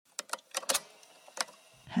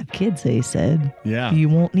have kids, they said. Yeah. You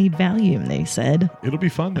won't need Valium, they said. It'll be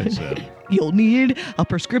fun, they said. You'll need a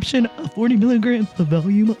prescription of 40 milligrams of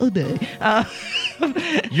Valium a day.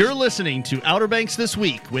 You're listening to Outer Banks This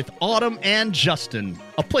Week with Autumn and Justin,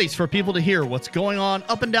 a place for people to hear what's going on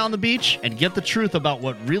up and down the beach and get the truth about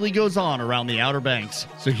what really goes on around the Outer Banks.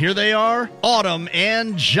 So here they are, Autumn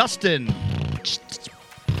and Justin.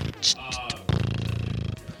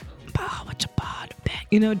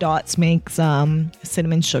 You know, Dots makes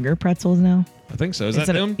cinnamon sugar pretzels now. I think so. Is that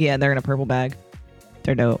them? Yeah, they're in a purple bag.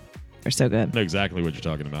 They're dope. They're so good. I know exactly what you're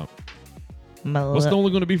talking about. What's it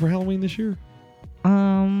only going to be for Halloween this year?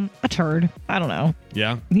 A turd. I don't know.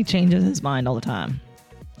 Yeah. He changes his mind all the time.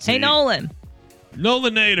 See? Hey, Nolan.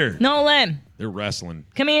 Nolanator. Nolan. They're wrestling.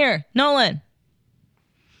 Come here. Nolan.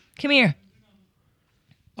 Come here.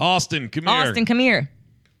 Austin, come here. Austin, come here.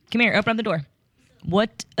 Come here. Open up the door.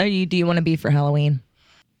 What do you want to be for Halloween?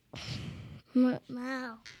 No.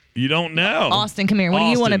 You don't know. Austin, come here. What do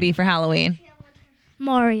you want to be for Halloween?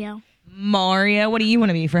 Mario. Mario. What do you want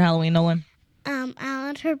to be for Halloween, Nolan? I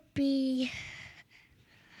want to be.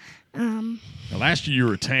 Now, last year you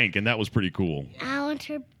were a tank, and that was pretty cool. I want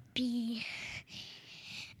to be.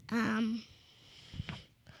 I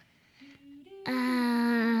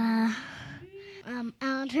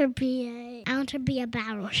want to be a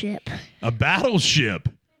battleship. A battleship.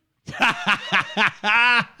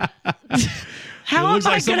 How looks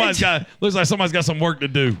like somebody's got some work to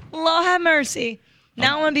do. Lord have mercy.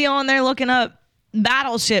 Now I'm gonna be on there looking up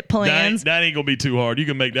battleship plans. That ain't gonna be too hard. You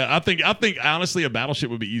can make that. I think honestly a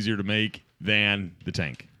battleship would be easier to make than the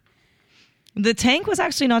tank. The tank was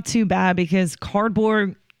actually not too bad because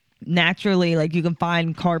cardboard naturally, like you can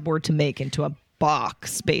find cardboard to make into a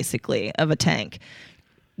box basically of a tank.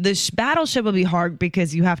 The battleship would be hard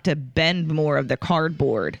because you have to bend more of the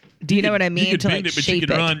cardboard. Do you know what I mean? You could to bend like it, but shape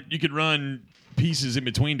you could run pieces in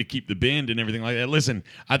between to keep the bend and everything like that. Listen,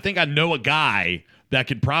 I think I know a guy that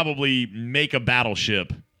could probably make a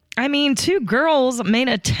battleship. I mean, 2 girls made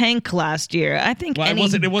a tank last year. I think any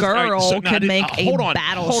girl could make a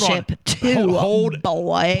battleship too. Hold,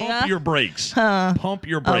 boy. Pump your brakes. Pump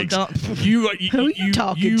your brakes. Who are you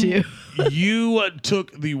talking to? You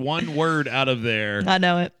took the one word out of there. I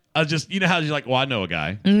know it. I just, you know how you're like, well, I know a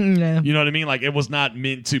guy. No. You know what I mean? Like it was not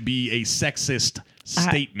meant to be a sexist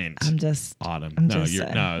statement. I'm just Autumn.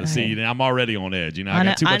 saying. See, I'm already on edge. You know, I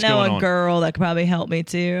got too much going on. I know a girl that could probably help me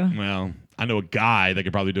too. Well, I know a guy that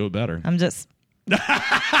could probably do it better. I'm just. I'll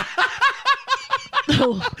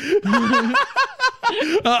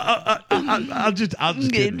just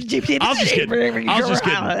kidding.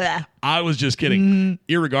 I was just kidding.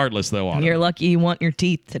 Irregardless, though, Autumn. You're lucky you want your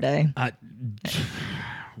teeth today.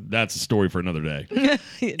 That's a story for another day.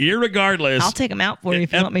 Irregardless, I'll take them out for you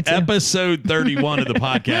if you want me to. Episode 31 of the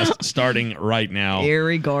podcast starting right now.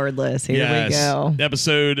 Irregardless, here we go.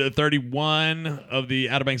 Episode 31 of the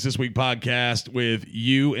Outer Banks This Week podcast with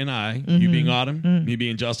you and I, you being Autumn, me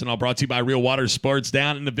being Justin, all brought to you by Real Water Sports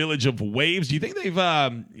down in the village of Waves. Do you think they've,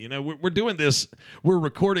 we're doing this, we're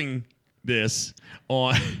recording this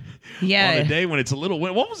on a day when it's a little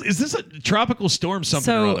wind. Is this a tropical storm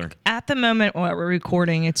something or other? At the moment while we're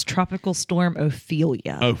recording, it's Tropical Storm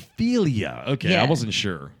Ophelia. Ophelia. Okay, Yeah. I wasn't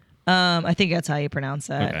sure. I think that's how you pronounce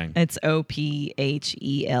that. Okay. It's Ophelia.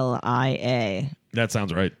 That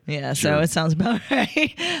sounds right. Yeah, Sure. so it sounds about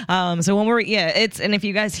right. So when and if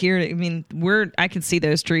you guys hear it, I mean, I can see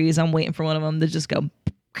those trees. I'm waiting for one of them to just go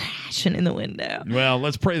crashing in the window. Well,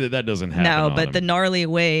 let's pray that doesn't happen. No, but the gnarly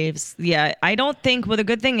waves. Yeah, I don't think. Well, the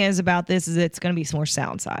good thing is about this is it's going to be more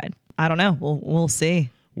sound side. I don't know. We'll see.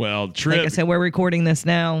 Well, Trip. Like I said, we're recording this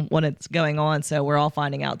now when it's going on, so we're all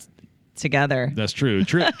finding out together. That's true.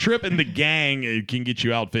 Trip and the gang can get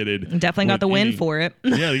you outfitted. Definitely got the win for it.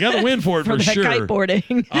 Yeah, you got the win for it for sure.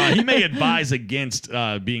 Kiteboarding. He may advise against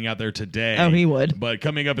being out there today. Oh, he would. But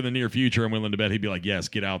coming up in the near future, I'm willing to bet he'd be like, yes,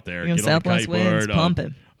 get out there. Get Southwest winds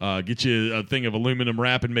pumping. Get you a thing of aluminum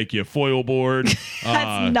wrap and make you a foil board.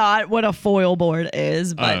 That's not what a foil board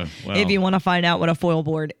is. But if you want to find out what a foil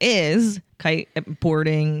board is,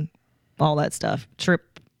 kiteboarding, all that stuff, Trip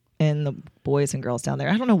and the boys and girls down there.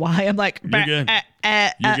 I don't know why. I'm like, You're good.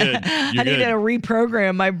 I need to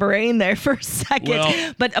reprogram my brain there for a second.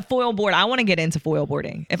 Well, but a foil board, I want to get into foil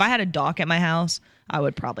boarding. If I had a dock at my house, I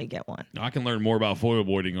would probably get one. I can learn more about foil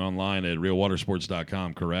boarding online at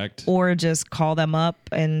realwatersports.com, correct? Or just call them up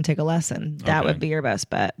and take a lesson. That would be your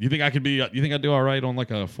best bet. You think I'd do all right on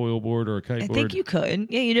like a foil board or a kiteboard? I think you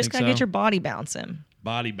could. Yeah, you just got to get your body bouncing.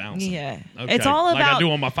 Body bouncing. Yeah. Okay. It's all about. Like I do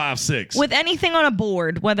on my 5'6". With anything on a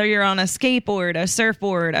board, whether you're on a skateboard, a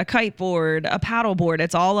surfboard, a kiteboard, a paddleboard,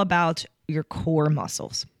 it's all about your core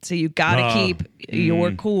muscles. So you got to keep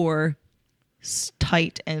your core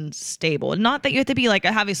tight and stable. Not that you have to be like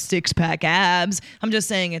have a 6-pack abs. I'm just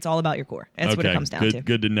saying it's all about your core. That's what it comes down to.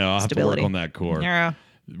 Good to know. I'll Stability. have to work on that core. Yeah.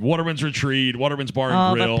 Waterman's Retreat, Waterman's Bar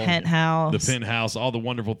and Grill, the Penthouse. The Penthouse, all the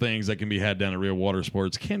wonderful things that can be had down at Real Water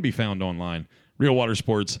Sports can be found online.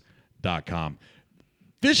 RealWatersports.com.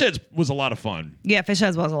 Fish Heads was a lot of fun. Yeah, Fish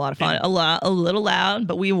Heads was a lot of fun. A little loud,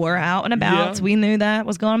 but we were out and about. Yeah. So we knew that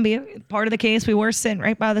was going to be a part of the case. We were sitting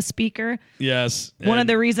right by the speaker. Yes. One of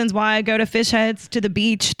the reasons why I go to Fish Heads to the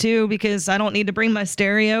beach, too, because I don't need to bring my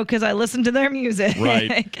stereo because I listen to their music.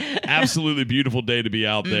 Right. Absolutely beautiful day to be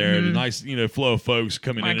out there. The nice, flow of folks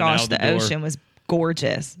coming in and out the door. The ocean was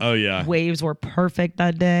gorgeous. Oh, yeah. Waves were perfect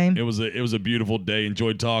that day. It was a beautiful day.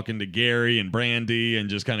 Enjoyed talking to Gary and Brandy and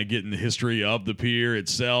just kind of getting the history of the pier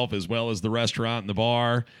itself as well as the restaurant and the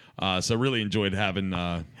bar. So really enjoyed having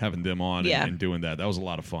them on and doing that. That was a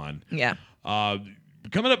lot of fun. Yeah.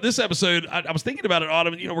 Coming up this episode, I was thinking about it,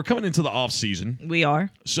 Autumn. We're coming into the off season. We are.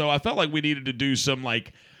 So I felt like we needed to do some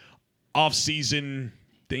like off season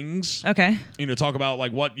things. Okay. Talk about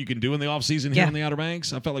like what you can do in the off season here in the Outer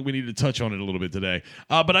Banks. I felt like we needed to touch on it a little bit today.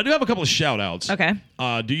 But I do have a couple of shout outs. Okay.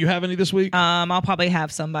 Do you have any this week? I'll probably have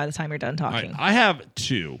some by the time you're done talking. Right, I have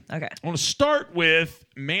 2. Okay. I want to start with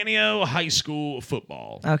Manteo High School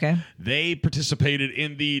football. Okay. They participated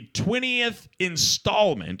in the 20th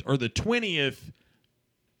installment or the 20th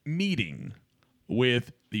meeting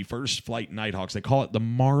with the First Flight Nighthawks. They call it the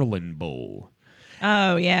Marlin Bowl.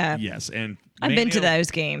 Oh, yeah. Yes, and I've been to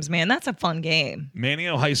those games, man. That's a fun game.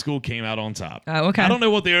 Manteo High School came out on top. Oh, okay. I don't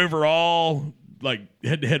know what the overall like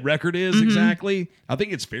head-to-head record is exactly. I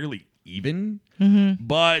think it's fairly even.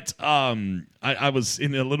 But I was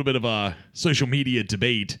in a little bit of a social media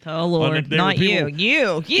debate. Oh, Lord. Not you.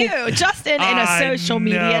 You, Justin, in a social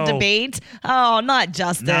media debate. Oh, not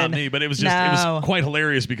Justin. Not me, but it was it was quite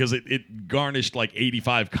hilarious because it garnished like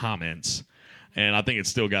 85 comments. And I think it's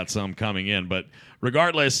still got some coming in. But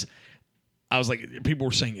regardless, I was like, people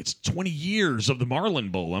were saying it's 20 years of the Marlin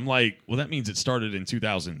Bowl. I'm like, well, that means it started in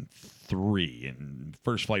 2003. And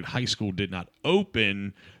First Flight High School did not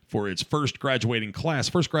open for its first graduating class.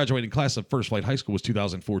 First graduating class of First Flight High School was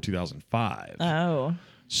 2004, 2005. Oh.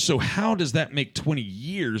 So how does that make 20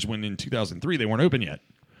 years when in 2003 they weren't open yet?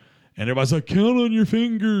 And everybody's like, count on your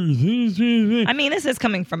fingers. I mean, this is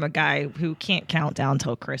coming from a guy who can't count down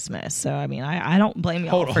till Christmas. So, I mean, I don't blame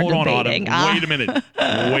y'all for hold debating. on, Autumn. Wait a minute.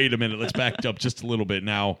 Wait a minute. Let's back up just a little bit.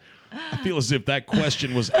 Now, I feel as if that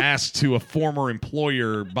question was asked to a former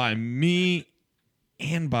employer by me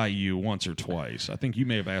and by you once or twice. I think you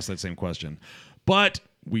may have asked that same question. But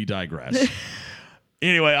we digress.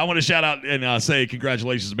 Anyway, I want to shout out and say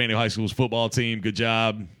congratulations to Manteo High School's football team. Good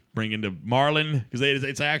job. Bringing the Marlin, because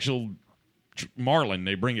it's actual Marlin.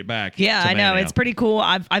 They bring it back. Yeah, I know. Manteo. It's pretty cool.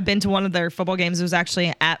 I've been to one of their football games. It was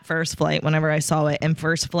actually at First Flight whenever I saw it, and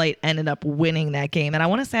First Flight ended up winning that game. And I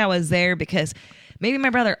want to say I was there because maybe my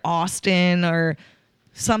brother Austin or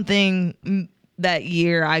something that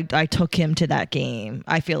year I took him to that game.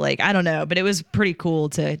 I feel like, I don't know, but it was pretty cool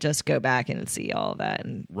to just go back and see all of that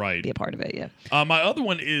and be a part of it. Yeah. My other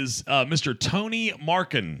one is Mr. Tony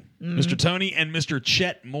Markin. Mr. Tony and Mr.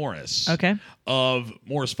 Chet Morris. Okay. Of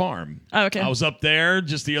Morris Farm. Oh, okay. I was up there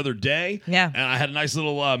just the other day. Yeah. And I had a nice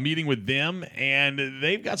little meeting with them, and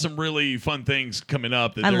they've got some really fun things coming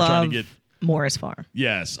up that they're trying to get. Morris Farm.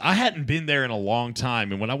 Yes. I hadn't been there in a long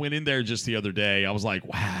time, and when I went in there just the other day, I was like,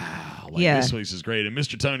 wow. This place is great. And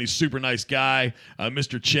Mr. Tony's super nice guy.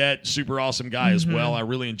 Mr. Chet, super awesome guy as well. I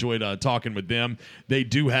really enjoyed talking with them. They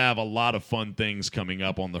do have a lot of fun things coming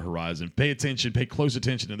up on the horizon. Pay close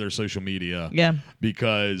attention to their social media. Yeah.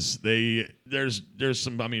 Because there's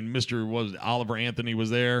some, Mr. Oliver Anthony was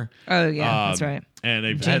there. Oh, yeah, that's right. And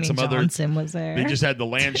they've Jamie had some Johnson was there. They just had the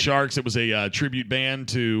Land Sharks. It was a tribute band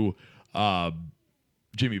to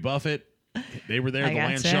Jimmy Buffett. They were there, the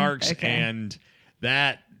Land Sharks. Okay. And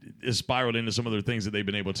that is spiraled into some other things that they've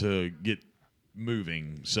been able to get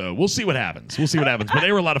moving. So we'll see what happens. But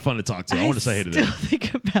they were a lot of fun to talk to. I want to say hey to them. I still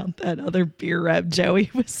think about that other beer rep. Joey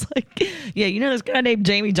was like, yeah, you know this guy named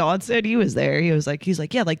Jamie Johnson? He was there. He's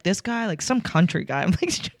like, yeah, like this guy, like some country guy. I'm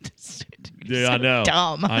like, yeah, so I know.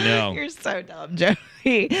 Dumb. I know. You're so dumb, Joey.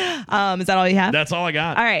 Is that all you have? That's all I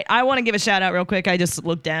got. All right. I want to give a shout out real quick. I just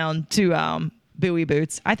looked down to Bowie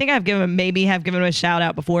Boots. I think have given him a shout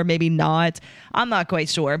out before, maybe not. I'm not quite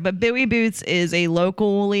sure. But Bowie Boots is a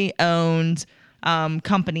locally owned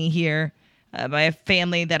company here by a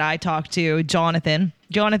family that I talked to, Jonathan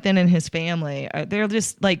and his family. They're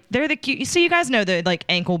just like, they're the cute. So you guys know the like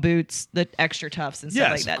ankle boots, the extra toughs and stuff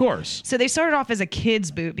like that. Yes, of course. So they started off as a kids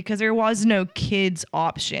boot because there was no kids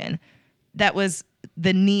option that was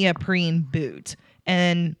the neoprene boot.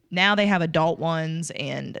 And now they have adult ones,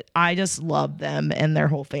 and I just love them and their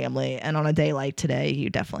whole family. And on a day like today, you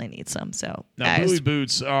definitely need some. So Now, Bowie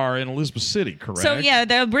boots are in Elizabeth City, correct? So yeah,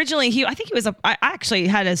 I think he was. I actually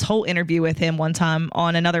had his whole interview with him one time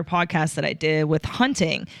on another podcast that I did with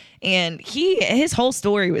hunting, and his whole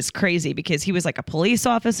story was crazy because he was like a police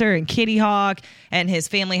officer in Kitty Hawk, and his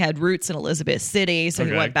family had roots in Elizabeth City, so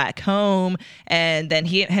he went back home, and then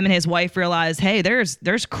him and his wife realized, hey,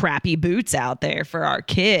 there's crappy boots out there for our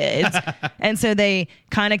kids, and so they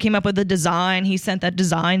kind of came up with a design. He sent that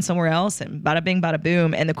design somewhere else, and bada bing, bada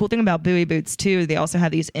boom. And the cool thing about Bowie boots too, they also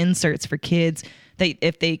have these inserts for kids.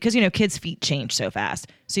 Because kids' feet change so fast,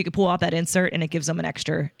 so you can pull out that insert and it gives them an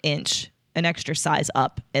extra inch, an extra size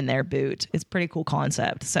up in their boot. It's a pretty cool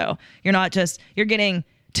concept. So you're getting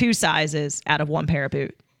 2 sizes out of 1 pair of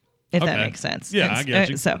boot, if that makes sense. Yeah, I get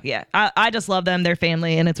you. So yeah, I just love them, their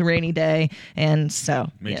family, and it's a rainy day, and so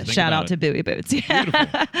shout out to Bowie boots. Yeah.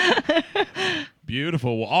 Beautiful.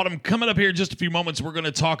 Beautiful. Well, Autumn, coming up here in just a few moments, we're going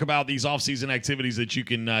to talk about these off-season activities that you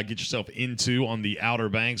can get yourself into on the Outer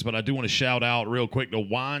Banks. But I do want to shout out real quick to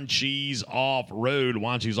Juan Cheese Off-Road.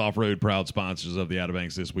 Juan Cheese Off-Road, proud sponsors of the Outer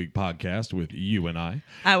Banks This Week podcast with you and I.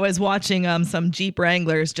 I was watching some Jeep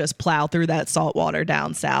Wranglers just plow through that salt water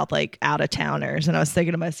down south, like out-of-towners. And I was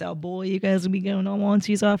thinking to myself, boy, you guys will be going on Juan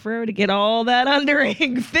Cheese Off-Road to get all that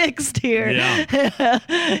undering fixed here. Yeah.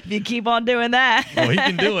 If you keep on doing that. Well, he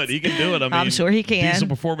can do it. He can do it. I mean, I'm sure he can. Diesel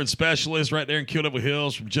performance specialist right there in Kill Devil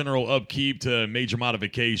Hills, from general upkeep to major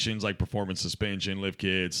modifications like performance suspension, lift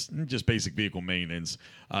kits, and just basic vehicle maintenance.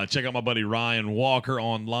 Check out my buddy Ryan Walker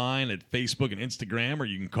online at Facebook and Instagram, or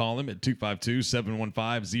you can call him at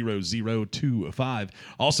 252-715-0025.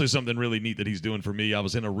 Also, something really neat that he's doing for me. I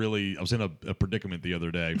was in a predicament the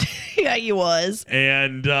other day. Yeah, he was.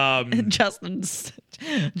 And Justin's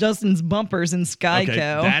bumpers in Skyco. Okay,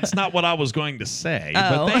 that's not what I was going to say.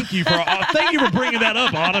 But thank you for bringing that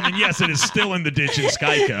up, Autumn. And yes, it is still in the ditch in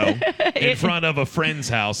Skyco, in front of a friend's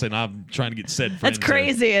house, and I'm trying to get said friends. That's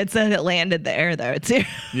crazy. It said it landed there, though. It's here.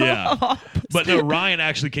 Yeah. But no, Ryan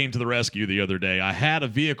actually came to the rescue the other day. I had a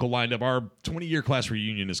vehicle lined up. Our 20-year class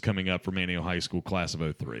reunion is coming up for Manteo High School, class of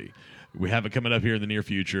 03. We have it coming up here in the near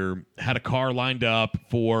future. Had a car lined up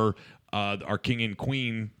for our king and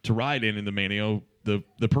queen to ride in the Manteo, the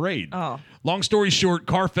parade. Oh. Long story short,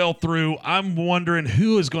 car fell through. I'm wondering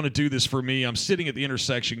who is going to do this for me. I'm sitting at the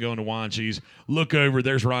intersection going to Wanchi's. Look over,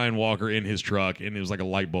 there's Ryan Walker in his truck, and it was like a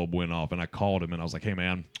light bulb went off, and I called him, and I was like, hey,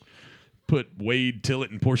 man, put Wade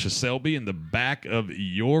Tillett and Portia Selby in the back of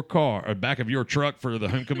your car, or back of your truck for the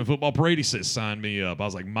homecoming football parade. He said, sign me up. I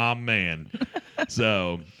was like, my man.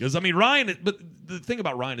 So, because, I mean, Ryan, but the thing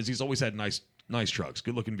about Ryan is he's always had nice trucks,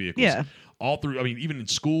 good-looking vehicles. Yeah. All through, I mean, even in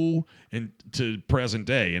school and to present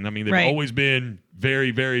day. And, I mean, they've Right. always been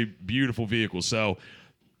very, very beautiful vehicles. So,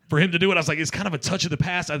 for him to do it, I was like, it's kind of a touch of the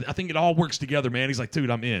past. I think it all works together, man. He's like, dude,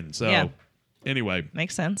 I'm in. So, Yeah. Anyway,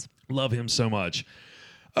 Makes sense. love him so much.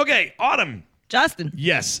 Okay, Autumn. Justin.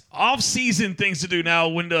 Yes, off-season things to do now.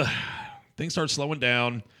 When things start slowing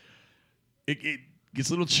down, it gets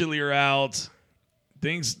a little chillier out.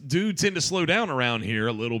 Things do tend to slow down around here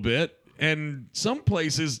a little bit, and some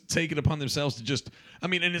places take it upon themselves to just. I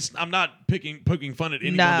mean, and I'm not poking fun at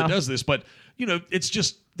anyone that does this, but it's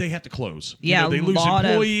just they have to close. Yeah, they lose lot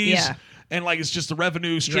employees. yeah. And it's just the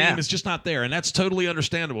revenue stream is just not there. And that's totally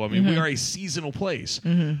understandable. I mean, we are a seasonal place.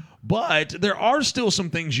 But there are still some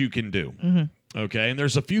things you can do. Okay? And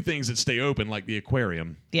there's a few things that stay open, like the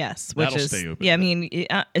aquarium. Yes, which That'll is stay open. yeah. I mean,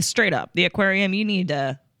 it's straight up the aquarium. You need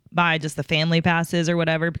to buy just the family passes or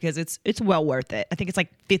whatever because it's well worth it. I think it's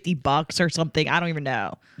like $50 or something. I don't even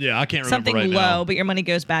know. Yeah, I can't remember Something right low, now. but your money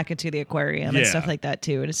goes back into the aquarium and Yeah. stuff like that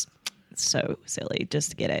too. It's so silly just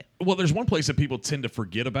to get it. Well, there's one place that people tend to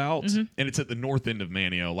forget about, and it's at the north end of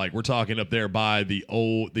Manteo. Like, we're talking up there by the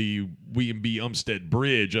William B. Umstead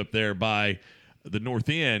Bridge up there by the north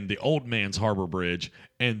end, the Old Man's Harbor Bridge,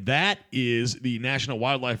 and that is the National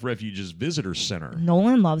Wildlife Refuge's Visitor Center.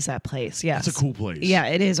 Nolan loves that place. Yes. It's a cool place. Yeah,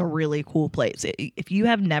 it is a really cool place. If you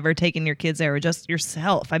have never taken your kids there or just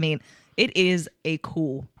yourself, I mean, it is a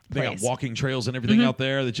cool They place. got walking trails and everything out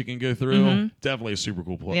there that you can go through. Definitely a super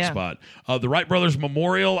cool Yeah. spot. The Wright Brothers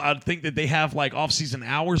Memorial, I think that they have like off-season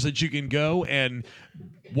hours that you can go and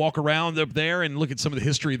walk around up there and look at some of the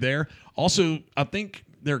history there. Also, I think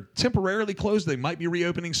they're temporarily closed. They might be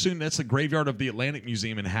reopening soon. That's the graveyard of the Atlantic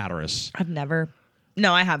Museum in Hatteras. I've never.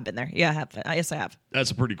 No, I have been there. Yeah, I have. Yes, I have.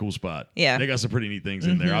 That's a pretty cool spot. Yeah. They got some pretty neat things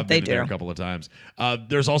in there. I've they been in there a do. couple of times.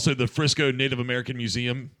 There's also the Frisco Native American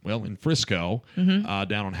Museum, in Frisco,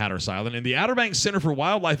 down on Hatteras Island, and the Outer Banks Center for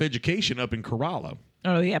Wildlife Education up in Corolla.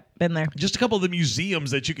 Oh, yep. Been there. Just a couple of the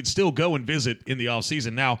museums that you can still go and visit in the off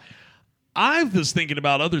season. Now, I was thinking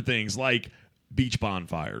about other things like beach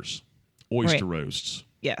bonfires, oyster roasts,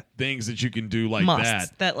 Yeah. things that you can do like Musts.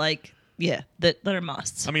 that. That are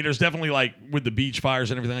musts. I mean, there's definitely like with the beach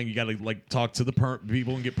fires and everything, you got to like talk to the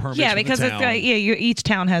people and get permits. Yeah, from because the it's town. each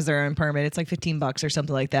town has their own permit. It's like $15 or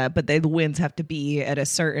something like that. But the winds have to be at a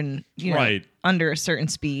certain, Right. under a certain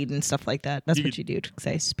speed and stuff like that. That's You what could- you do to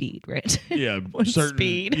say speed, right? Yeah, Wind certain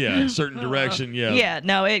speed. Yeah, certain direction. Yeah. Yeah.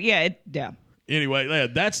 No. Yeah. Anyway, yeah,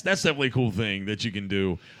 that's definitely a cool thing that you can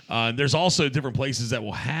do. There's also different places that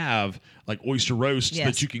will have like oyster roasts Yes.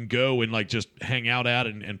 that you can go and like just hang out at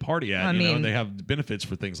and party at. I you know, mean- and they have benefits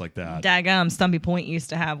for things like that. Daggum, Stumpy Point used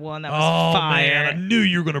to have one that was Oh fire. man, I knew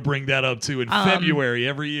you were going to bring that up too in February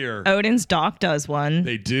every year. Odin's Dock does one.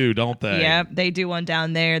 They do, don't they? Yeah, they do one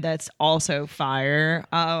down there that's also fire.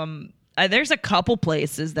 There's a couple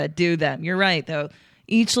places that do them. You're right, though.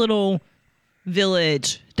 Each little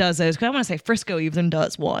village does those. 'Cause I want to say Frisco even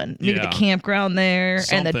does one. Maybe Yeah. the campground there and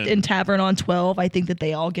Something. in Tavern on 12. I think that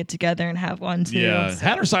they all get together and have one too. Yeah, So-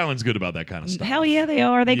 Hatteras Island's good about that kind of stuff. Hell yeah, they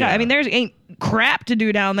are. They got. Yeah. I mean, there's ain't crap to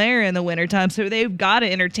do down there in the wintertime, so they've got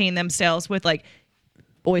to entertain themselves with like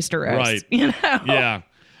oyster roast. Right. You know. Yeah.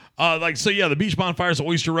 The beach bonfires,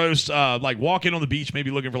 oyster roast, like walking on the beach,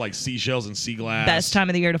 maybe looking for like seashells and sea glass. Best time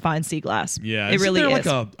of the year to find sea glass. Yeah, it really there is.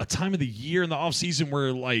 like a time of the year in the off season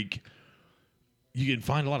where like you can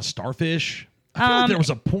find a lot of starfish. I feel like there was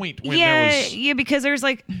a point when there was yeah, because there's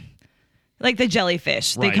like the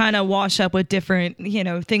jellyfish. Right. They kind of wash up with different,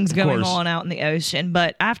 things going course. on out in the ocean.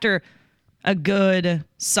 But after a good,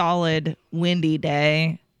 solid, windy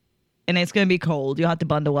day, and it's going to be cold, you'll have to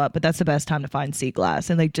bundle up. But that's the best time to find sea glass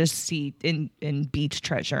and like just sea in beach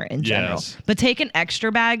treasure in general. Yes. But take an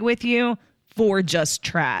extra bag with you for just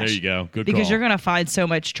trash. There you go. Good Because call. you're going to find so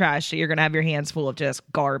much trash that you're going to have your hands full of just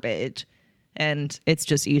garbage. And it's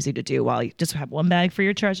just easy to do while you just have one bag for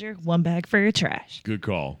your treasure, one bag for your trash. Good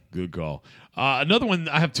call. Good call. Another one,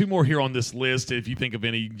 I have two more here on this list. If you think of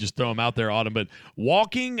any, just throw them out there, Autumn. But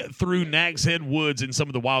walking through Nags Head Woods and some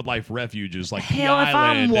of the wildlife refuges like Hell, the if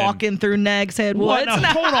I'm Island walking through Nags Head What? Woods. No,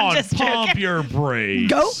 hold I'm on. just Pump joking. your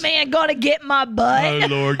brakes. Goat man gonna get my butt. Oh,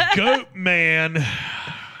 Lord. Goat Man.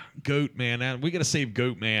 Goat Man. We got to save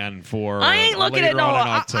Goat Man for I ain't looking at later on in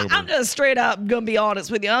Nola. October. I'm just straight up gonna be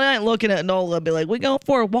honest with you. I ain't looking at Nola and be like, we going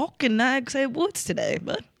for a walk in Nags Head Woods today,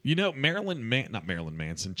 but You know,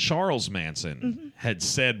 Charles Manson had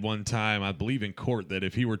said one time, I believe in court, that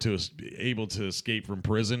if he were to be able to escape from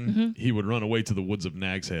prison, he would run away to the woods of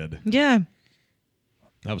Nags Head. yeah.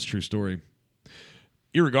 That was a true story.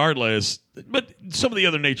 Irregardless, but some of the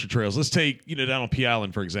other nature trails, let's take, down on P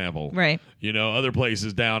Island, for example. Right. Other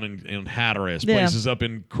places down in Hatteras, Yeah. places up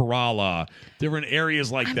in Kerala, different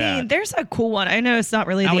areas like I that. mean, there's a cool one. I know it's not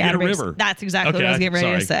really Alligator the Outer Banks. River. That's exactly what I was Okay, getting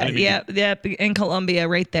ready to sorry. I say. didn't mean Yep, in Colombia,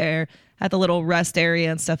 right there at the little rest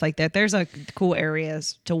area and stuff like that. There's cool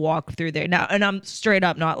areas to walk through there. Now, and I'm straight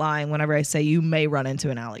up not lying whenever I say you may run into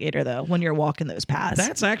an alligator though when you're walking those paths.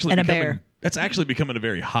 That's actually and a becoming, bear. That's actually becoming a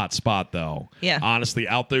very hot spot, though. Yeah. Honestly,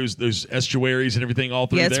 out those estuaries and everything all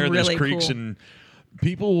through Yeah, it's there, really there's creeks cool. and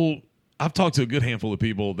people. I've talked to a good handful of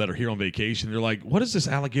people that are here on vacation. They're like, "What is this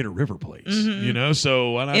Alligator River place?"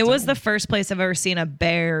 So It was the first place I've ever seen a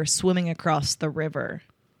bear swimming across the river,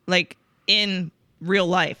 like in real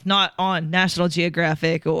life, not on National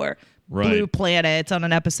Geographic or Right. Blue Planet on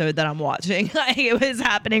an episode that I'm watching. Like, it was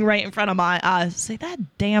happening right in front of my eyes. Say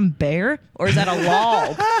that damn bear, or is that a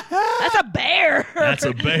log? That's a bear. That's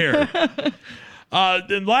a bear.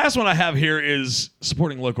 Then last one I have here is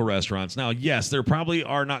supporting local restaurants. Now, yes, there probably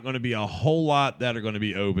are not going to be a whole lot that are going to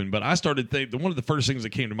be open, but I started thinking one of the first things that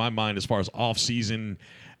came to my mind as far as off-season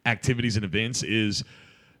activities and events is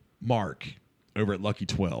Mark over at Lucky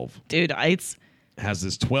 12 Dude, it's has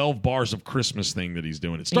this 12 bars of Christmas thing that he's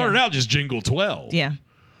doing. It started Yeah. out just Jingle 12. yeah.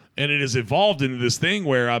 And it has evolved into this thing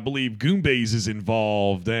where I believe Goombase is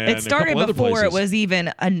involved. And It started a couple other before it places. was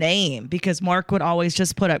even a name because Mark would always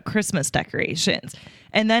just put up Christmas decorations.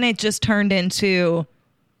 And then it just turned into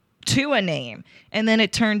a name. And then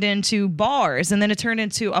it turned into bars. And then it turned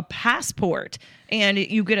into a passport. And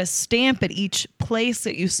you get a stamp at each place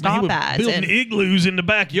that you He stop was at. building And- igloos in the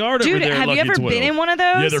backyard over Dude, there. at have you Lucky ever 12. been in one of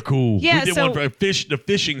those? Yeah, they're cool. Yeah, we did so- one for the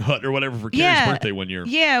fishing hut or whatever for Carrie's birthday one year.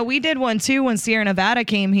 Yeah, we did one too when Sierra Nevada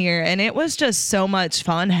came here, and it was just so much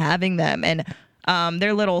fun having them and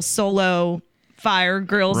their little solo fire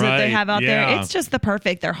grills that they Right, have out yeah. there. It's just the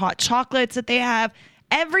perfect. Their hot chocolates that they have,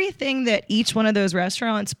 everything that each one of those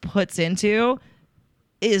restaurants puts into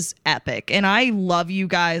is epic, and I love you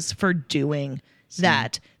guys for doing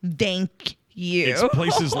that. Thank you. It's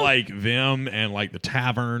places like them and like the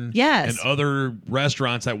tavern, Yes. and other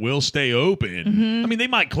restaurants that will stay open. I mean, they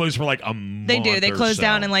might close for like a month. They do. They or close so.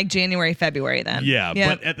 down in like January, February then. Yeah,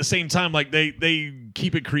 Yep. but at the same time, like they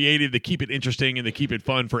keep it creative, they keep it interesting, and they keep it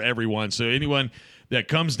fun for everyone. So anyone that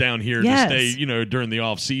comes down here Yes. to stay, during the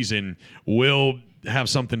off season will have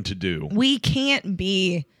something to do.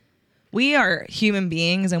 We are human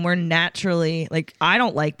beings, and we're naturally like, I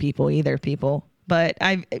don't like people either, but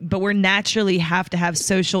we're naturally have to have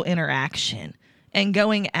social interaction and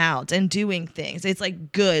going out and doing things. It's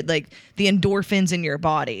like good, like the endorphins in your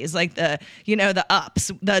body is like the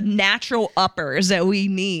ups, the natural uppers that we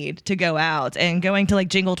need to go out, and going to like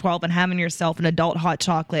Jingle 12 and having yourself an adult hot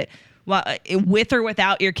chocolate with or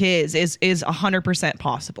without your kids is 100%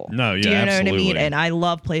 possible. No, yeah, do you know what I mean? absolutely. And I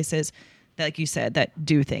love places that, like you said, that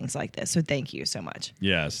do things like this. So thank you so much.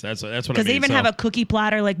 Yes, that's what I mean. Because they even have a cookie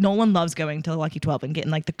platter. Like Nolan loves going to Lucky 12 and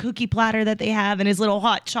getting like the cookie platter that they have and his little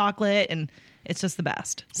hot chocolate, and it's just the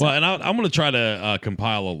best. So, Well, and I'm going to try to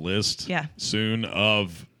compile a list Yeah. soon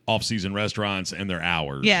of off-season restaurants and their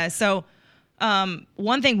hours. yeah. So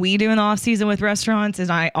one thing we do in the off season with restaurants,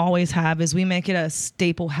 and I always have, is we make it a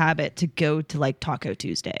staple habit to go to like Taco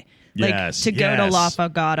Tuesday. Like Yes, to go to yes. La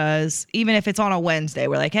Fogata's, even if it's on a Wednesday,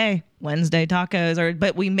 we're like, hey, Wednesday tacos,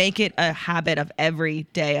 but we make it a habit of every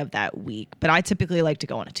day of that week. But I typically like to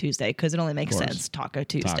go on a Tuesday because it only makes course. sense, Taco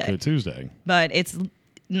Tuesday. Taco Tuesday. But it's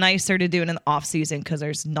nicer to do it in the off season because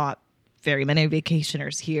there's not very many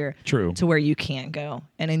vacationers here. True. To where you can go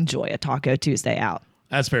and enjoy a Taco Tuesday out.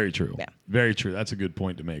 That's very true. Yeah. Very true. That's a good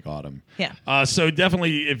point to make, Autumn. Yeah. So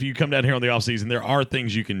definitely, if you come down here on the off season, there are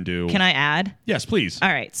things you can do. Can I add? Yes, please. All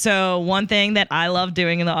right. So one thing that I love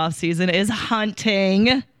doing in the off season is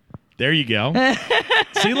hunting. There you go.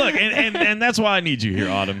 See, look, and that's why I need you here,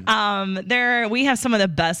 Autumn. We have some of the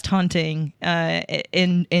best hunting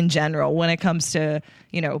in general when it comes to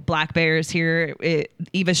black bears here.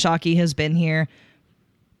 Eva Shockey has been here.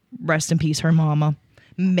 Rest in peace, her mama.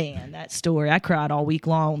 Man, that story. I cried all week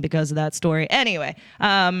long because of that story. Anyway,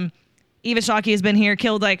 Eva Shockey has been here,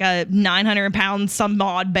 killed like a 900-pound some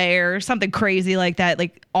odd bear, something crazy like that.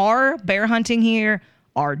 Like our bear hunting here,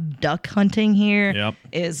 our duck hunting here Yep.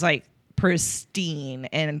 is like pristine,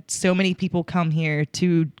 and so many people come here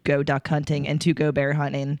to go duck hunting and to go bear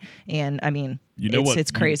hunting. And I mean,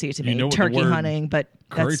 it's crazy to me. what the Turkey word hunting, but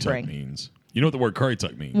Curry that's spring. Tuck means. You know what the word curry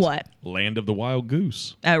tuck means? What? Land of the wild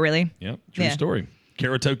goose. Oh, really? Yep. True Yeah. story.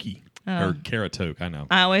 Karatoke. Or Karatoke, I know.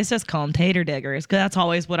 I always just call them tater diggers because that's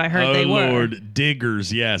always what I heard Oh they were. Lord,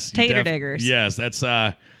 diggers, yes. Tater diggers. Yes, that's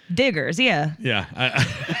Diggers, yeah. yeah.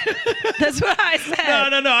 That's what I said.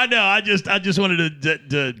 No, I know. I just wanted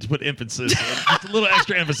to put emphasis, just a little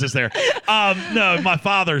extra emphasis there. No, my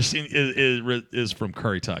father is from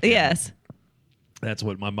Currituck. Yes. That's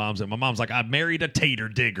what my mom said. My mom's like, I married a tater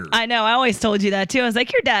digger. I know. I always told you that too. I was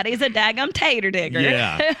like, your daddy's a daggum tater digger.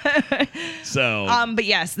 Yeah. So But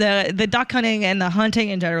yes, the duck hunting and the hunting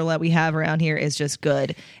in general that we have around here is just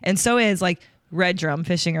good. And so is like red drum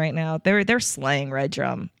fishing right now. They're slaying red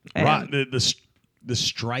drum. And the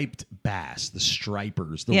striped bass, the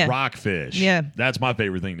stripers, the Yeah. rockfish. Yeah. That's my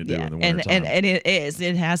favorite thing to do yeah, in the wintertime. and it is.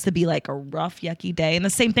 It has to be like a rough, yucky day. And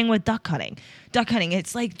the same thing with duck hunting. Duck hunting,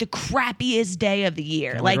 it's like the crappiest day of the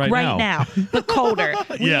year. Yeah, like right now, but colder.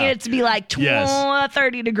 We Yeah. need it to be like Yes.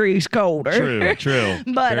 30 degrees colder. True.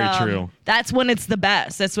 But Very true. That's when it's the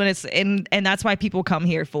best. That's when it's and that's why people come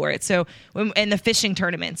here for it. So and the fishing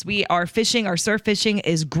tournaments, our surf fishing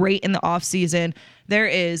is great in the off season. There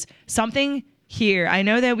is something here. I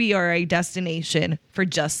know that we are a destination for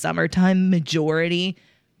just summertime majority,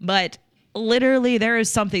 but literally there is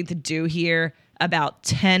something to do here about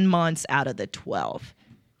 10 months out of the 12.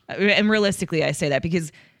 And realistically, I say that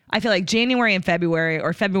because I feel like January and February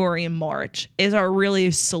or February and March is a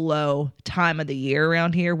really slow time of the year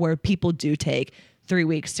around here where people do take 3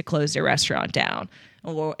 weeks to close their restaurant down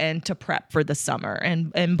and to prep for the summer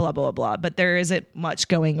and blah, blah, blah. But there isn't much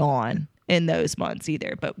going on in those months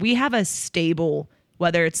either. But we have a stable,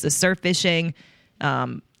 whether it's the surf fishing,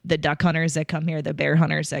 the duck hunters that come here, the bear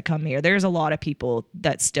hunters that come here. There's a lot of people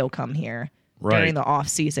that still come here during the off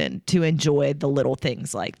season to enjoy the little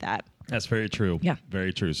things like that. That's very true. Yeah.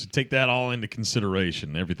 Very true. So take that all into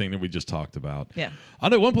consideration, everything that we just talked about. Yeah. I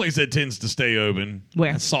know one place that tends to stay open.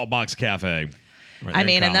 Where? That's Saltbox Cafe. Right there I in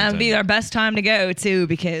mean, and that would be Colleton. our best time to go too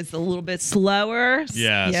because it's a little bit slower.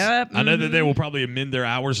 Yes. Yep. I know that they will probably amend their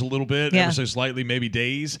hours a little bit, Yeah. ever so slightly, maybe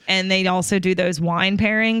days. And they also do those wine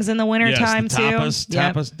pairings in the wintertime Yes, the too. tapas.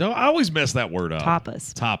 Yep. Tapas. No, I always mess that word up.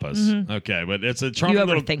 Tapas. Tapas. Okay, but it's a charming You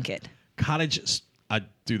little overthink it. cottage I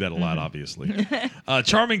do that a lot, obviously.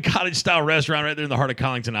 Charming cottage-style restaurant right there in the heart of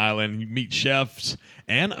Collington Island. You meet chefs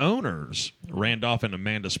and owners, Randolph and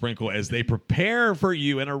Amanda Sprinkle, as they prepare for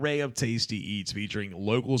you an array of tasty eats featuring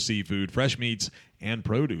local seafood, fresh meats, and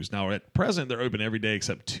produce. Now, at present, they're open every day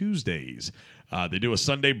except Tuesdays. They do a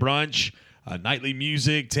Sunday brunch, nightly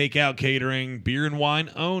music, takeout catering, beer and wine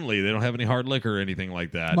only. They don't have any hard liquor or anything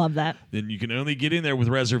like that. Love that. Then you can only get in there with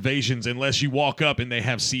reservations unless you walk up and they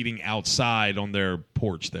have seating outside on their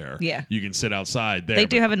porch there. Yeah. You can sit outside there. They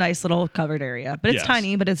do have a nice little covered area, but it's Yes.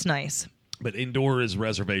 tiny, but it's nice. But indoor is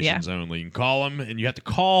reservations only. You can call them, and you have to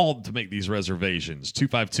call to make these reservations.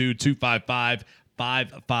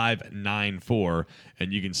 252-255-5594.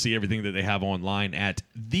 And you can see everything that they have online at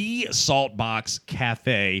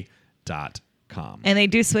thesaltboxcafe.com. And they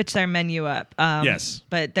do switch their menu up. Yes.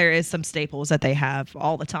 But there is some staples that they have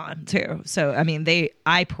all the time, too. So, I mean,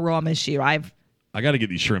 I promise you, I got to get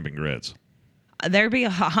these shrimp and grits. their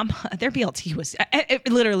BLT was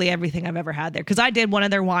literally everything I've ever had there. Because I did one of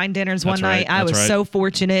their wine dinners one That's right. night. I was That's right. so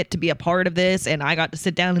fortunate to be a part of this, and I got to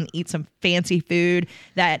sit down and eat some fancy food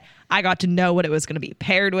that I got to know what it was going to be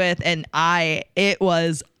paired with, and it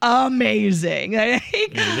was amazing.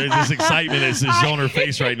 There's this excitement that's just on her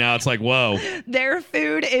face right now. It's like, whoa. Their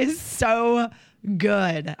food is so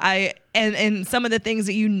good. And some of the things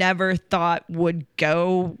that you never thought would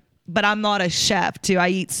go. But I'm not a chef, too. I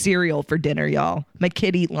eat cereal for dinner, y'all. My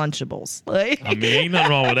kid eat Lunchables. Like, I mean, ain't nothing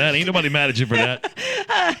wrong with that. Ain't nobody mad at you for that.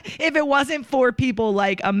 if it wasn't for people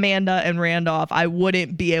like Amanda and Randolph, I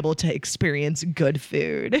wouldn't be able to experience good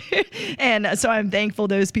food. And so I'm thankful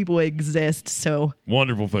those people exist. So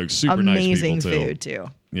Wonderful folks. Super amazing nice people, too. food, too.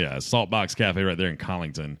 Yeah, Saltbox Cafe right there in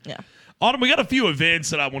Collington. Yeah. Autumn, we got a few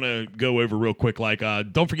events that I want to go over real quick. Like,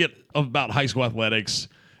 don't forget about high school athletics.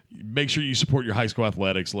 Make sure you support your high school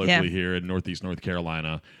athletics locally here in Northeast North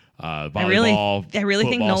Carolina. Volleyball, I really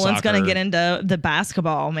think football, Nolan's going to soccer. get into the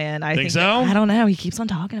basketball, man. I Think so? I don't know. He keeps on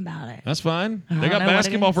talking about it. That's fine. I They don't got know what it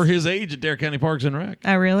basketball is. for his age at Dare County Parks and Rec.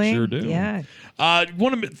 Oh, really? Sure do. Yeah.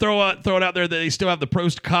 Want to throw it out there that they still have the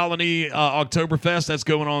Prost Colony Oktoberfest. That's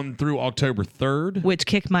going on through October 3rd. Which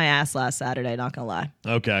kicked my ass last Saturday, not going to lie.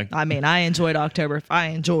 Okay. I mean, I enjoyed October. I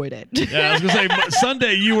enjoyed it. Yeah, I was gonna say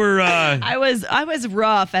Sunday you were. I was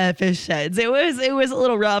rough at Fish Sheds. It was a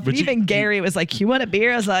little rough. But Even Gary was like, "You want a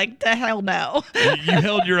beer?" I was like, "The hell no." You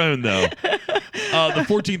held your own though. The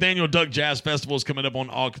 14th annual Duck Jazz Festival is coming up on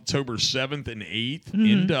October 7th and 8th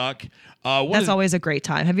in Duck. That's always a great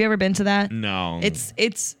time. Have you ever been to that? No.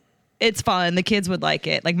 It's fun. The kids would like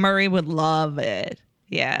it. Like Murray would love it.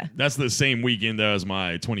 Yeah. That's the same weekend though as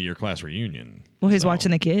my 20-year class reunion. Well, who's So,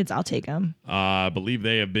 watching the kids? I'll take them. I believe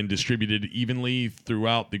they have been distributed evenly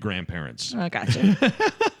throughout the grandparents. Oh, gotcha.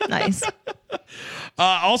 Nice.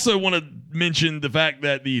 I also want to mention the fact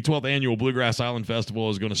that the 12th annual Bluegrass Island Festival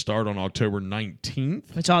is going to start on October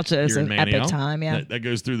 19th. Which also is here in an epic Manio. time. Yeah. That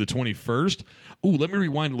goes through the 21st. Ooh, let me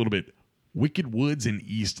rewind a little bit. Wicked Woods in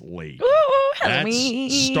East Lake. Ooh, That's Halloween.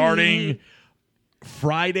 starting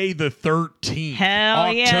Friday the 13th.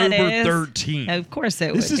 Hell yeah, it October is. 13th. Of course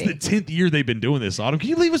it This would is be. the 10th year they've been doing this, Autumn. Can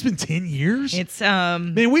you believe it's been 10 years? It's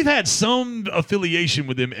Man, we've had some affiliation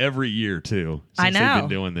with them every year too. Since I know. they've been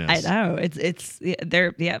doing this. I know.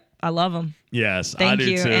 They're I love them. Yes, I Thank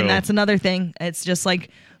do you. too. And that's another thing. It's just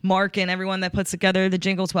like Mark and everyone that puts together the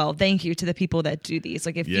Jingle 12. Thank you to the people that do these.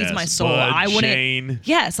 Like it feeds Yes, my soul. Bud, I wouldn't. Shane.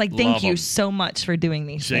 Yes, like Love thank you 'em. so much for doing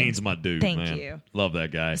these Shane's things. my dude. Thank man. you. Love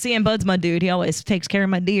that guy. Seeing Bud's my dude. He always takes care of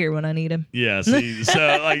my deer when I need him. Yeah, see,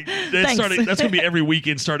 so like Thanks. that's going to be every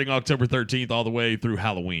weekend starting October 13th all the way through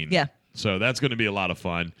Halloween. Yeah. So that's going to be a lot of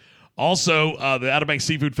fun. Also, the Outer Banks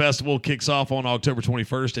Seafood Festival kicks off on October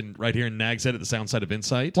 21st and right here in Nags Head at the Soundside of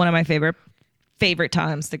Insight. One of my favorite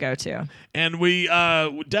times to go to. And we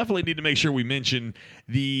definitely need to make sure we mention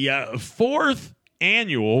the fourth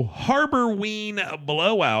annual Harborween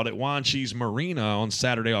Blowout at Wanchese Marina on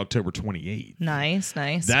Saturday, October 28th. Nice.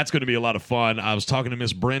 That's going to be a lot of fun. I was talking to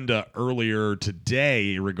Miss Brenda earlier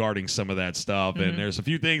today regarding some of that stuff, and there's a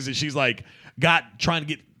few things that she's like trying to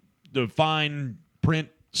get the fine print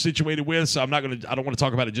situated with. So I don't want to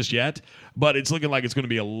talk about it just yet, but it's looking like it's going to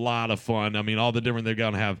be a lot of fun. I mean, all the different, they're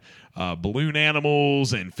going to have balloon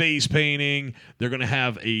animals and face painting. They're going to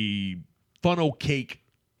have a funnel cake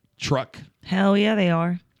truck. Hell yeah, they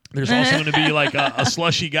are. There's also going to be like a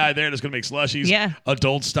slushy guy there that's going to make slushies, Yeah.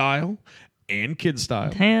 adult style and kid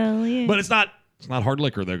style. Hell yeah. But it's not hard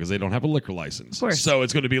liquor though because they don't have a liquor license. Of course. So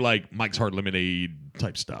it's going to be like Mike's Hard Lemonade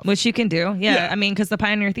type stuff. Which you can do. Yeah. Yeah. I mean, because the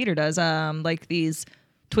Pioneer Theater does like these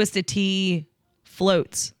Twisted Tea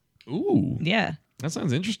floats. Ooh. Yeah. That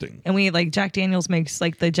sounds interesting. And we like Jack Daniels makes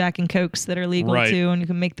like the Jack and Cokes that are legal Right. too, and you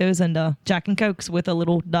can make those into Jack and Cokes with a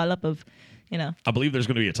little dollop of, I believe there's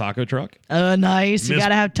going to be a taco truck. nice. You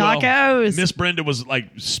gotta have tacos. Miss Brenda was like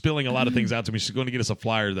spilling a lot of things out to me. She's going to get us a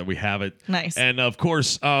flyer that we have it. Nice. And of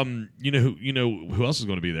course, you know who else is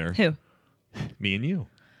going to be there? Who? Me and you.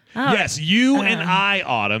 Oh. Yes, you and I,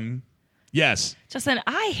 Autumn. Yes. Justin,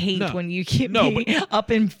 I hate No. when you keep No, me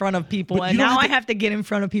up in front of people, but and you don't now have I to- have to get in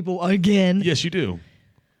front of people again. Yes, you do.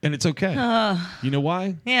 And it's okay. You know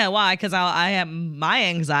why? Yeah, why? Because I have my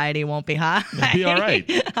anxiety won't be high. It'll be all right.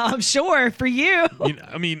 I'm sure for you.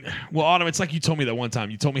 I mean, well, Autumn, it's like you told me that one time.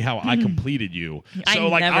 You told me how I completed you. I So,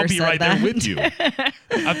 like, never I'll be said right there that. with you.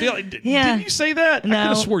 I feel like, Yeah. didn't you say that? No, I could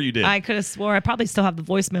have swore you did. I could have swore. I probably still have the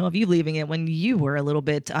voicemail of you leaving it when you were a little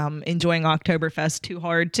bit enjoying Oktoberfest too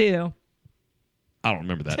hard too. I don't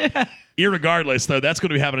remember that. Irregardless, though, that's going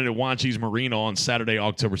to be happening at Wanchese Marina on Saturday,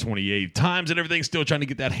 October 28th. Times and everything's still trying to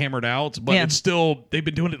get that hammered out, but Yeah. it's still, they've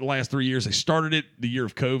been doing it the last 3 years. They started it the year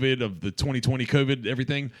of COVID, of the 2020 COVID,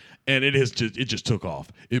 everything, and it just took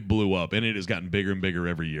off. It blew up, and it has gotten bigger and bigger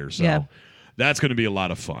every year. So Yeah. that's going to be a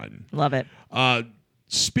lot of fun. Love it.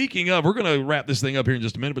 Speaking of, we're going to wrap this thing up here in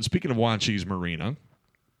just a minute, but speaking of Wanchese Marina,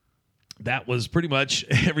 that was pretty much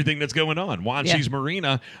everything that's going on. Wanchese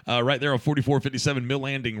Marina, right there on 4457 Mill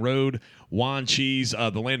Landing Road.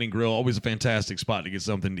 Wanchese, the Landing Grill, always a fantastic spot to get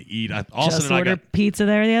something to eat. Austin Just and I ordered got. pizza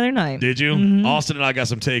there the other night. Did you? Austin and I got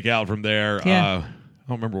some takeout from there. Yeah. I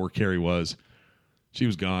don't remember where Carrie was. She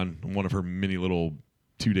was gone on one of her many little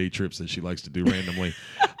 2-day trips that she likes to do randomly.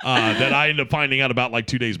 That I ended up finding out about like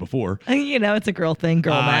 2 days before. It's a girl thing,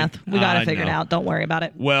 girl math. We got I to figure it know. out. Don't worry about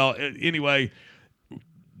it. Well, anyway,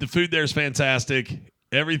 the food there is fantastic.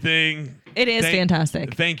 Everything. It is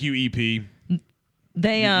fantastic. Thank you, EP.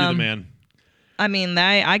 They You're the man. I mean,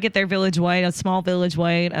 I get their Village White, a small Village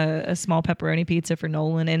White, a small pepperoni pizza for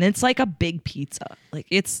Nolan, and it's like a big pizza. Like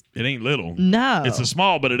It ain't little. No. It's a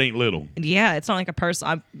small, but it ain't little. It's not like a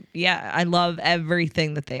person. I love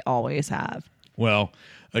everything that they always have. Well,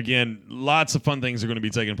 again, lots of fun things are going to be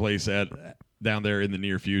taking place down there in the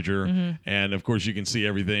near future. Mm-hmm. And, of course, you can see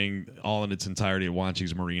everything all in its entirety at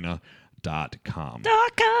wanchesemarina.com.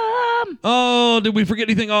 .com. Oh, did we forget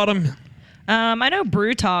anything, Autumn? I know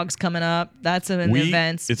Brew Talk's coming up. That's an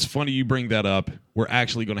event. It's funny you bring that up. We're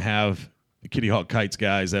actually going to have the Kitty Hawk Kites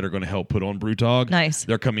guys that are going to help put on Brewdog. Nice.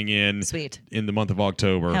 They're coming in Sweet. in the month of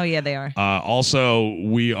October. Hell yeah, they are. Also,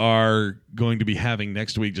 we are going to be having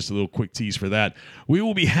next week, just a little quick tease for that, we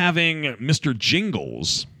will be having Mr.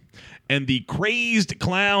 Jingles and the Crazed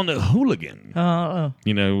Clown Hooligan. Oh,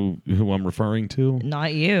 You know who I'm referring to?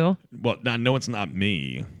 not you. Well, I know it's not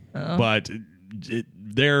me, but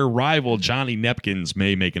their rival, Johnny Nepkins,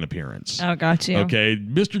 may make an appearance. Oh, got you. Okay,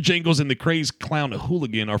 Mr. Jingles and the Crazed Clown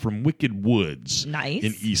Hooligan are from Wicked Woods Nice.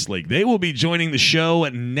 in Eastlake. They will be joining the show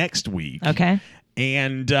next week. Okay.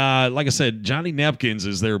 And like I said, Johnny Nepkins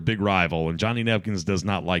is their big rival, and Johnny Nepkins does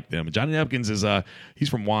not like them. Johnny Nepkins is he's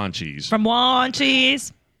from Wanchese. From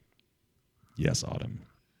Wanchese. Yes, Autumn.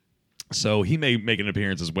 So he may make an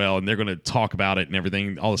appearance as well, and they're going to talk about it and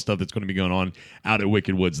everything, all the stuff that's going to be going on out at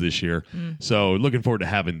Wicked Woods this year. So looking forward to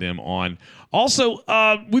having them on. Also,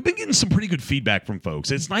 we've been getting some pretty good feedback from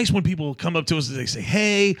folks. It's nice when people come up to us and they say,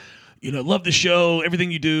 hey, love the show,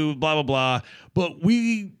 everything you do, blah, blah, blah. But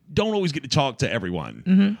we don't always get to talk to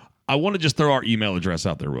everyone. I want to just throw our email address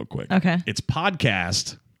out there real quick. Okay. It's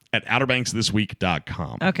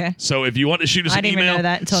podcast@outerbanksthisweek.com. Okay. So if you want to shoot us I an didn't even email, know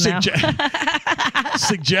that until now.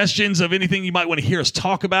 suggestions of anything you might want to hear us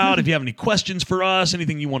talk about, if you have any questions for us,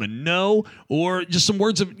 anything you want to know, or just some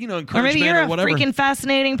words of encouragement Or maybe you're a whatever. freaking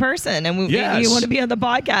fascinating person and Yes. you want to be on the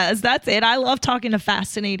podcast. That's it. I love talking to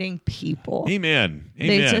fascinating people. Amen.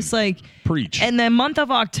 They just like preach. And the month of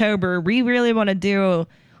October, we really want to do.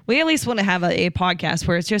 We at least want to have a podcast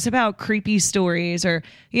where it's just about creepy stories, or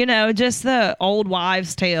just the old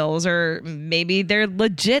wives' tales, or maybe they're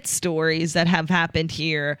legit stories that have happened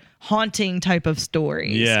here, haunting type of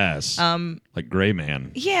stories. Yes. Like Gray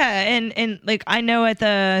Man, Yeah, and like I know at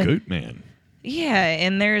the Goat Man.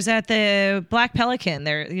 and there's at the Black Pelican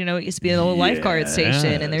there, it used to be a little lifeguard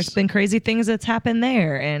station, and there's Yes. been crazy things that's happened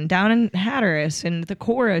there, and down in Hatteras and the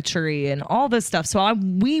Cora tree and all this stuff. So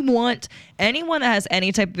we want anyone that has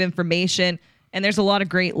any type of information, and there's a lot of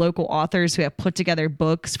great local authors who have put together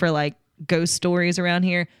books for like ghost stories around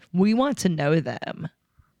here. We want to know them.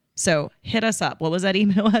 So hit us up. What was that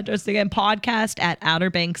email address again?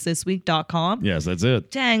 podcast@outerbanksthisweek.com. Yes, that's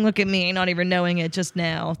it. Dang, look at me, not even knowing it just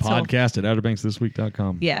now. So-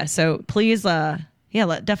 Podcast@outerbanksthisweek.com. yeah, so please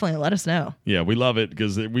Yeah, definitely let us know. Yeah, we love it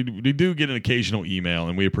because we do get an occasional email,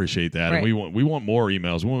 and we appreciate that. Right. And we want more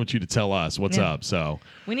emails. We want you to tell us what's up. So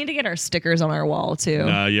We need to get our stickers on our wall too.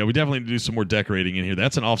 yeah, we definitely need to do some more decorating in here.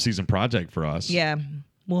 That's an off-season project for us. Yeah.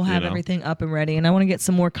 We'll have know? everything up and ready. And I want to get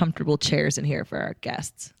some more comfortable chairs in here for our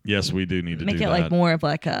guests. Yes, we do need to Make do it that. like more of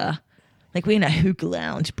like we in a hookah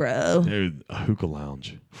lounge, bro. Dude, a hookah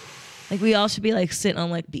lounge. Like we all should be like sitting on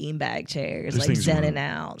like beanbag chairs, Those like things zenning were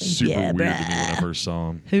out. Super Yeah, weird to me when I bruh. first saw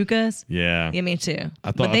them. Hookahs? Yeah. Yeah, me too.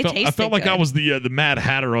 I But they tasted felt like I good. was the Mad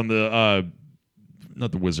Hatter on the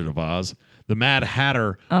not the Wizard of Oz, the Mad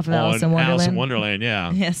Hatter Off of on Alice in Wonderland. Wonderland.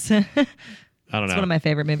 Yeah, Yes. I don't It's know. one of my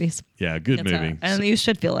favorite movies. Yeah, good That's movie. and you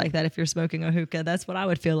should feel like that if you're smoking a hookah. That's what I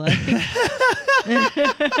would feel like.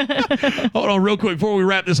 Hold on, real quick before we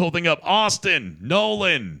wrap this whole thing up. Austin,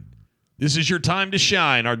 Nolan, this is your time to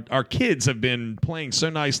shine. Our kids have been playing so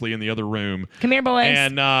nicely in the other room. Come here, boys.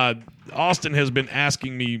 And Austin has been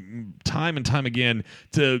asking me time and time again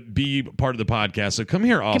to be part of the podcast. So come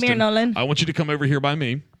here, Austin. here, Nolan. I want you to come over here by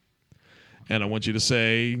me, and I want you to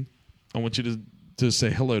say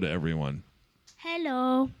hello to everyone.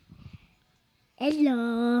 Hello.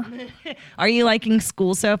 Hello. Are you liking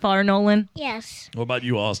school so far, Nolan? Yes. What about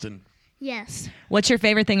you, Austin? Yes. What's your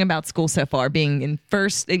favorite thing about school so far? Being in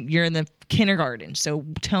you're in the kindergarten. So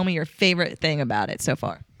tell me your favorite thing about it so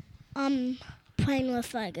far. Playing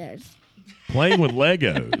with Legos. Playing with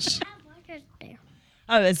Legos. Legos there.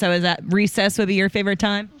 Oh, and so is that recess would be your favorite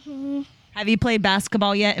time? Mm-hmm. Have you played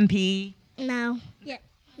basketball yet in PE? No. Yeah.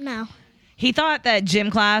 No. He thought that gym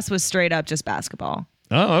class was straight up just basketball.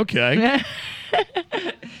 Oh, okay.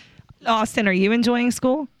 Austin, are you enjoying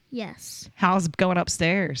school? Yes. How's going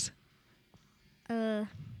upstairs? When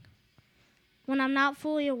I'm not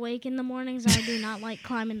fully awake in the mornings, I do not like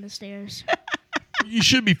climbing the stairs. You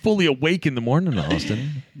should be fully awake in the morning,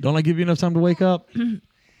 Austin. Don't I give you enough time to wake up? And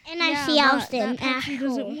I see Austin at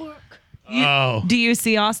home. Oh. Do you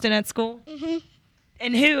see Austin at school? Mm-hmm.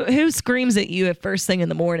 And who screams at you at first thing in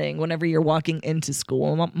the morning whenever you're walking into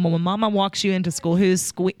school? When Mama walks you into school, who's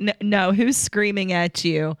screaming at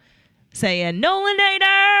you, saying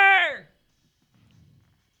 "Nolanator"?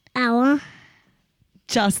 Ella.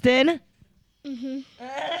 Justin. Mm-hmm.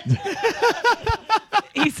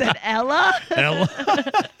 He said Ella. Ella.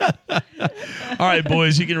 All right,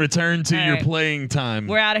 boys, you can return to All your right. playing time.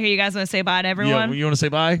 We're out of here. You guys want to say bye to Yeah, everyone? you want to say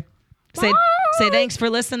bye? Say thanks for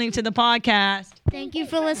listening to the podcast. Thank you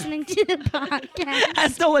for listening to the podcast.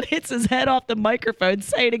 As Nolan hits his head off the microphone,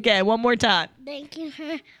 say it again one more time. Thank you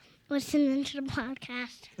for listening to the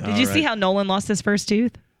podcast. Did you see how Nolan lost his first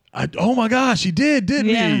tooth? Oh my gosh, he didn't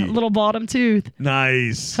Yeah, he? little bottom tooth.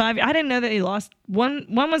 Nice. So I didn't know that he lost one.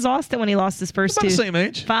 One was Austin when he lost his first About the tooth. same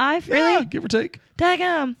age. 5, Yeah, really? give or take.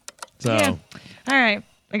 Daggum. So Yeah. All right.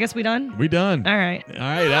 I guess we done. we done. All right. All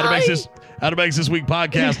right, Outer Banks This Week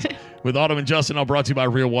podcast with Autumn and Justin, all brought to you by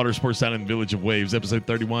Real Water Sports down in the Village of Waves, episode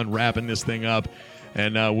 31, wrapping this thing up.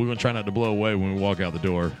 And we're going to try not to blow away when we walk out the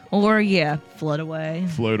door. Or yeah, float away.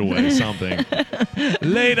 Float away, something.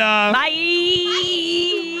 Later. Bye.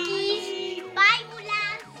 Bye,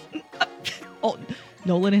 Ulas. Oh,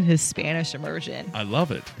 Nolan in his Spanish immersion. I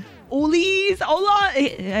love it. Olis, hola.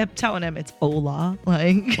 I'm telling him it's hola.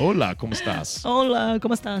 Like, Hola, ¿cómo estás? hola,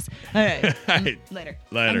 ¿cómo estás? All right. All right, Later.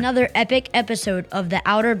 later. Another epic episode of the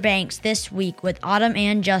Outer Banks this week with Autumn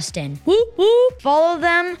and Justin. Whoop whoop! Follow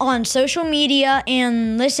them on social media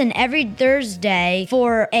and listen every Thursday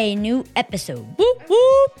for a new episode. Whoop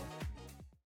whoop!